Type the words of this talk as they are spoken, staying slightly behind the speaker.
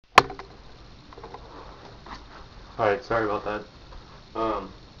Alright, sorry about that.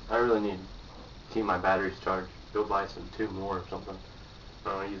 I really need to keep my batteries charged. Go buy two more or something.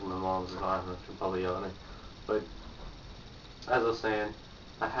 I'm using them all the time, which will probably yell at me. But, as I was saying,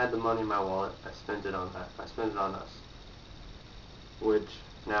 I had the money in my wallet, I spent it on that. I spent it on us. Which,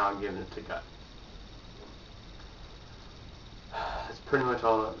 now I'm giving it to God. That's pretty much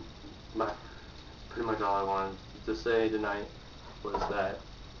all I wanted to say tonight was that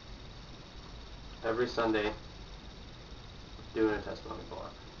every Sunday doing a testimony vlog.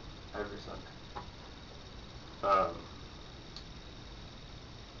 Every Sunday.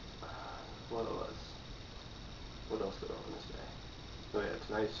 What else did I want to say? Oh yeah,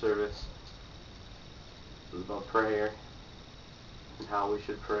 tonight's service was about prayer and how we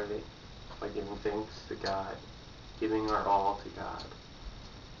should pray by giving thanks to God, giving our all to God.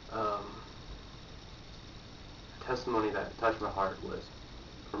 A testimony that touched my heart was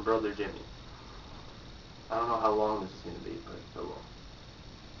from Brother Jimmy. I don't know how long this is going to be, but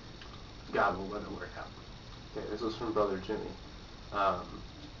God will let it work out. Okay, this was from Brother Jimmy.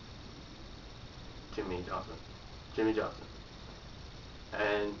 Jimmy Johnson.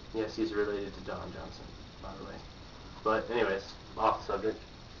 And yes, he's related to Don Johnson, by the way. But anyways, off the subject.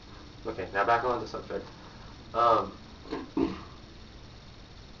 Okay, now back on the subject. God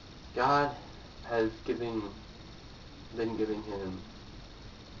has been giving him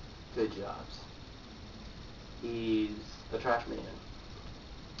good jobs. He's a trash man.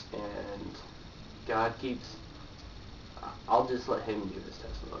 And God keeps, I'll just let him give his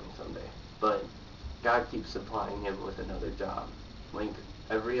testimony someday, but God keeps supplying him with another job. Like,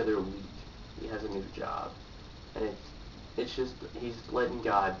 every other week, he has a new job. And it's just, he's letting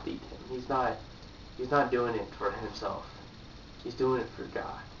God lead him. He's not doing it for himself. He's doing it for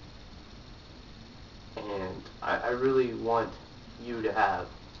God. And I really want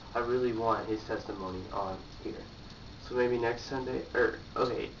I really want his testimony on here. So maybe next Sunday,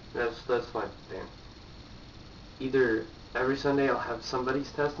 okay, that's my thing. Either every Sunday I'll have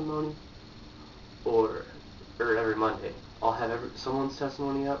somebody's testimony, or every Monday I'll have someone's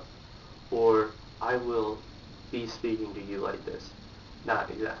testimony up, or I will be speaking to you like this.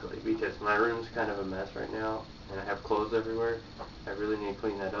 Not exactly, because my room's kind of a mess right now, and I have clothes everywhere. I really need to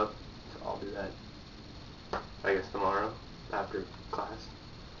clean that up, so I'll do that, I guess, tomorrow, after class.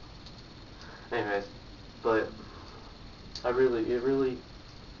 Anyways, but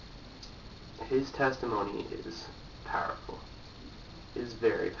his testimony is powerful. Is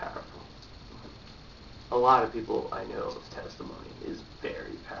very powerful. A lot of people I know's testimony is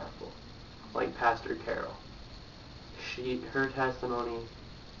very powerful. Like Pastor Carol. Her testimony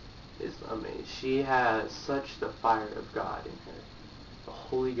is amazing. She has such the fire of God in her. The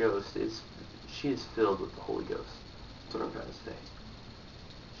Holy Ghost she is filled with the Holy Ghost. That's what I'm trying to say.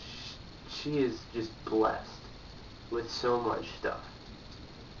 She is just blessed with so much stuff.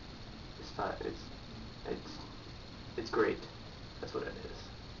 It's great. That's what it is.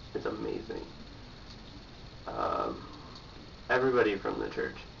 It's amazing. Everybody from the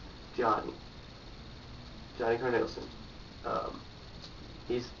church, Johnny Carnelson,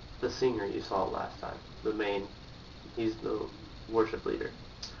 he's the singer you saw last time. He's the worship leader.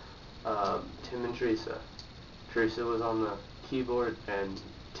 Tim and Teresa. Teresa was on the keyboard and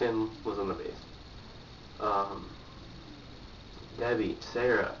Tim was on the bass. Debbie,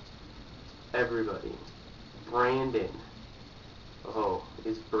 Sarah, everybody. Brandon. Oh,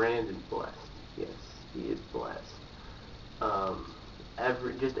 is Brandon blessed? Yes, he is blessed.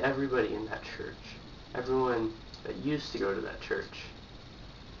 Just everybody in that church. Everyone that used to go to that church.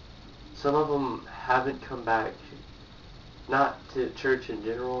 Some of them haven't come back, not to church in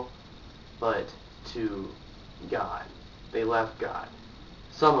general, but to God. They left God.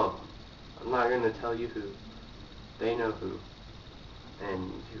 Some of them. I'm not going to tell you who. They know who.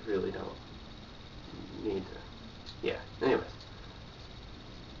 And you really don't need to. Yeah, anyways.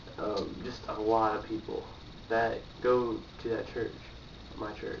 Just a lot of people that go to that church,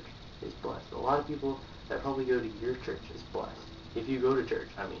 my church, is blessed. A lot of people that probably go to your church is blessed. If you go to church,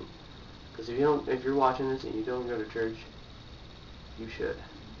 I mean. Because if you're watching this and you don't go to church, you should.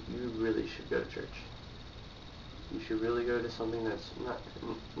 You really should go to church. You should really go to something that's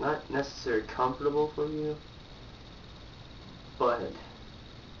not necessarily comfortable for you, but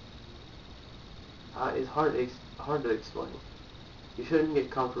it's hard to explain. You shouldn't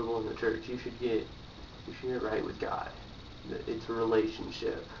get comfortable in the church. You should get right with God. It's a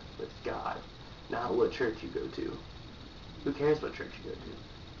relationship with God, not what church you go to. Who cares what church you go to?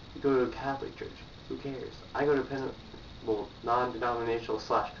 You go to a Catholic church. Who cares? I go to non-denominational /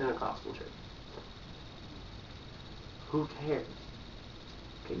 Pentecostal church. Who cares?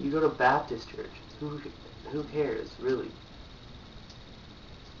 Okay, you go to Baptist church. who cares, really?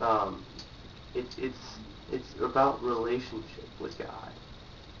 It's about relationship with God,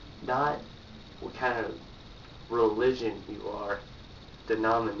 not what kind of religion you are,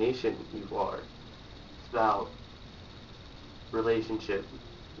 denomination you are. It's about relationship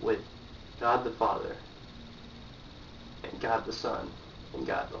with God the Father, and God the Son, and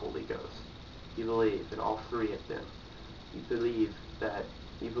God the Holy Ghost. You believe in all three of them. You believe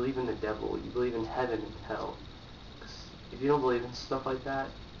in the devil, you believe in heaven and hell. If you don't believe in stuff like that,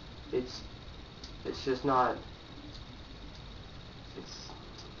 it's just not, it's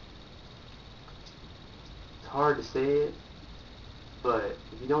hard to say it, but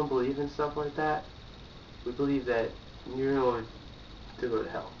if you don't believe in stuff like that, we believe that you're going to go to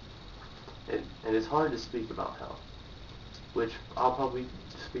hell. And it's hard to speak about hell, which I'll probably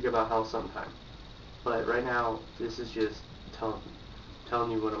speak about hell sometime. But right now, this is just telling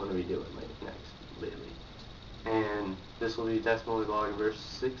you what I'm going to be doing lately. And this will be testimony vlog verse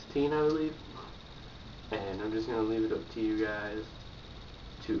 16, I believe. And I'm just going to leave it up to you guys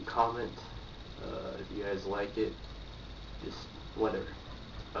to comment if you guys like it. Just whatever.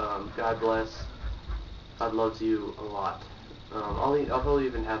 God bless. God loves you a lot. I'll probably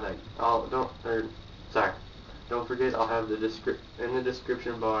even have that. Don't forget, I'll have in the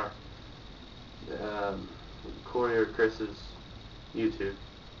description bar Corey or Chris's YouTube,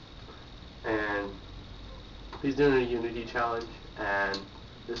 and he's doing a Unity challenge, and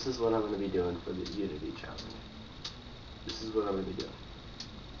this is what I'm going to be doing for the Unity challenge. This is what I'm going to be doing.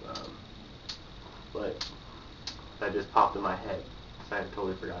 But that just popped in my head, because I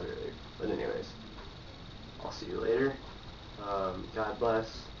totally forgot earlier. But anyways, I'll see you later. God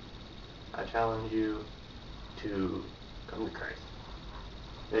bless. I challenge you to come to Christ.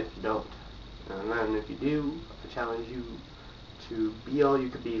 If you don't, and if you do, I challenge you to be all you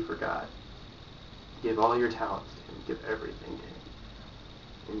could be for God. Give all your talents to Him. Give everything to Him.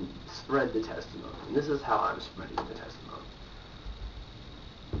 And spread the testimony. And this is how I'm spreading the testimony.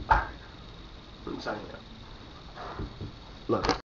 Alright. I'm signing up. Love you.